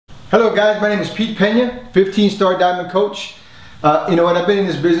Hello guys, my name is Pena, 15-star diamond coach. You know what, I've been in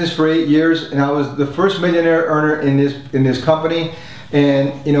this business for 8 years and I was the first millionaire earner in this company.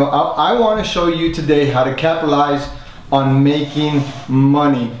 And you know, I want to show you today how to capitalize on making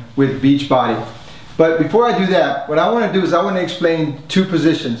money with Beachbody. But before I do that, what I want to do is I want to explain two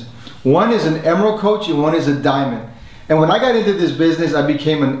positions. One is an emerald coach and one is a diamond. And when I got into this business, I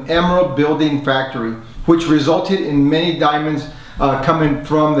became an emerald building factory, which resulted in many diamonds coming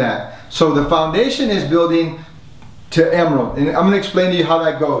from that. So the foundation is building to emerald, and I'm going to explain to you how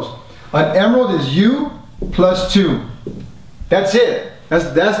that goes. An emerald is U plus 2. That's it.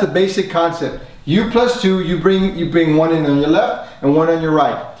 That's the basic concept. U plus 2. You bring one in on your left and one on your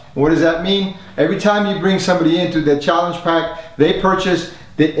right. And what does that mean? Every time you bring somebody into the challenge pack, they purchase,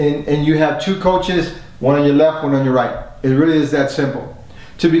 and you have two coaches, one on your left, one on your right. It really is that simple.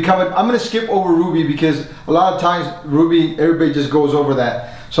 To become I'm going to skip over Ruby because a lot of times Ruby, everybody just goes over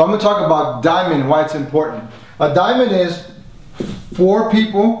that. So I'm going to talk about diamond, why it's important. A diamond is 4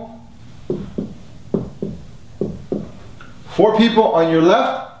 people on your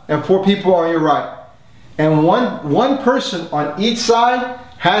left and 4 people on your right. And one person on each side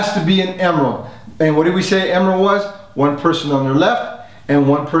has to be an emerald. And what did we say emerald was? 1 person on your left and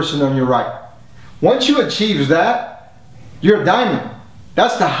 1 person on your right. Once you achieve that, you're a diamond.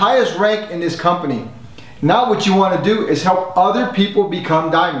 That's the highest rank in this company. Now what you want to do is help other people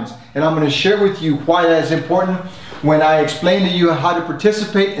become diamonds. And I'm going to share with you why that's important when I explain to you how to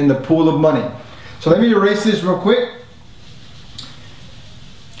participate in the pool of money. So let me erase this real quick.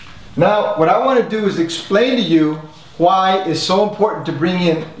 Now what I want to do is explain to you why it's so important to bring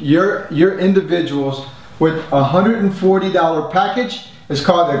in your individuals with a $140 package. It's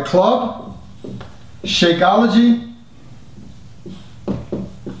called the Club Shakeology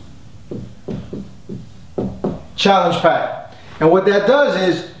Challenge Pack. And what that does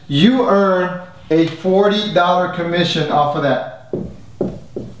is you earn a $40 commission off of that.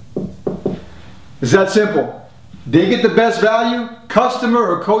 It's that simple. They get the best value, customer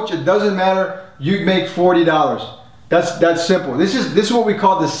or coach, it doesn't matter, you make $40. That's simple. This is what we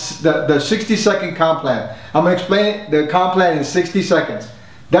call the 60-second comp plan. I'm going to explain the comp plan in 60 seconds.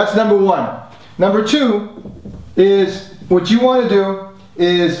 That's number 1. Number 2 is what you want to do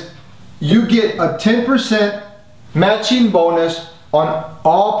is you get a 10% matching bonus on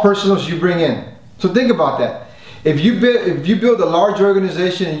all personals you bring in. So think about that. If you build a large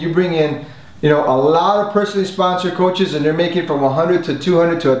organization and you bring in, you know, a lot of personally sponsored coaches and they're making from 100 to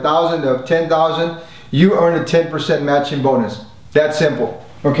 200 to 1,000 to 10,000, you earn a 10% matching bonus. That's simple.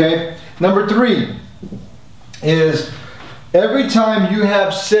 Okay. Number 3 is every time you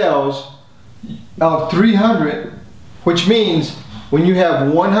have sales of 300, which means when you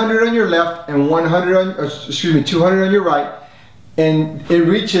have 100 on your left and 200 on your right, and it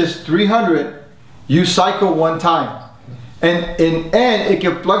reaches 300, you cycle 1 time. And it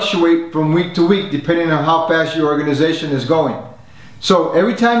can fluctuate from week to week depending on how fast your organization is going. So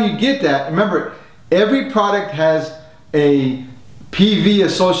every time you get that, remember, every product has a PV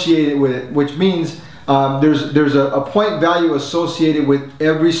associated with it, which means there's a point value associated with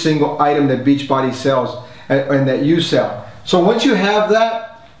every single item that Beachbody sells and that you sell. So once you have that,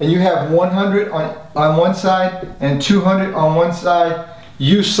 and you have 100 on one side and 200 on one side,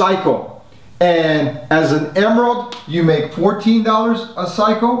 you cycle. And as an emerald, you make $14 a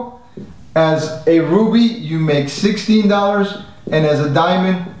cycle. As a ruby, you make $16. And as a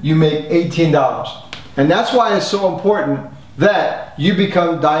diamond, you make $18. And that's why it's so important that you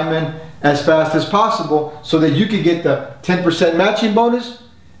become diamond as fast as possible so that you can get the 10% matching bonus.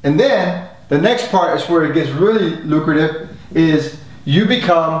 And then the next part is where it gets really lucrative, is you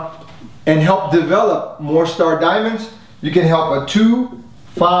become and help develop more star diamonds. You can help a 2,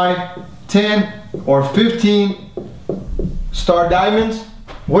 5, 10, or 15 star diamonds.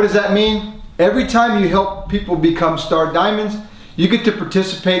 What does that mean? Every time you help people become star diamonds, you get to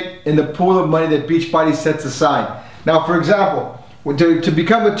participate in the pool of money that Beachbody sets aside. Now, for example, to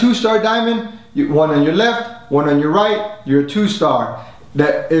become a 2-star diamond, 1 on your left, 1 on your right, you're a 2-star.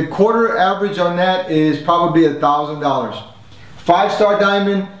 A quarter average on that is probably $1,000. 5-star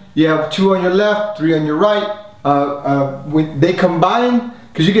diamond, you have 2 on your left, 3 on your right. When they combine,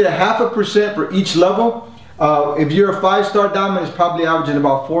 because you get a 0.5% for each level. If you're a 5-star diamond, it's probably averaging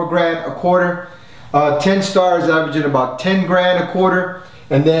about $4 grand a quarter. 10 stars averaging about 10 grand a quarter,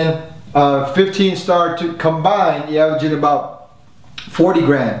 and then 15 star to combine, you're averaging about 40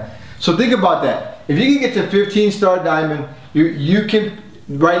 grand. So think about that. If you can get to 15-star diamond, you can.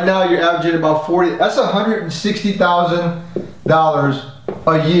 Right now, you're averaging about 40. That's $160,000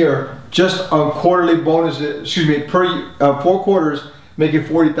 a year just on quarterly bonuses. Excuse me, per 4 quarters, making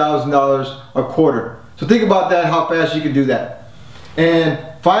 $40,000 a quarter. So think about that, how fast you can do that. And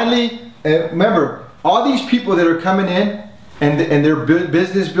finally, remember, all these people that are coming in and they're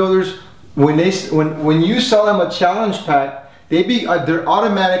business builders, when you sell them a challenge pack, they're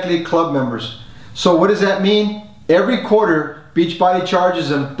automatically club members. So what does that mean? Every quarter, Beachbody charges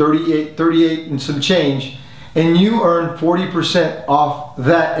them 38 and some change, and you earn 40% off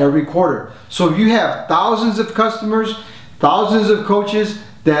that every quarter. So if you have thousands of customers, thousands of coaches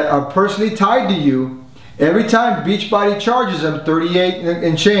that are personally tied to you, every time Beachbody charges them 38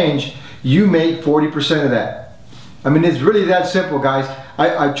 and change, you make 40% of that. I mean, it's really that simple, guys.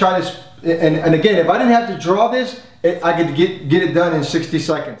 I try to, and again, if I didn't have to draw this, I could get it done in 60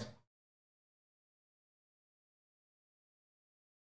 seconds.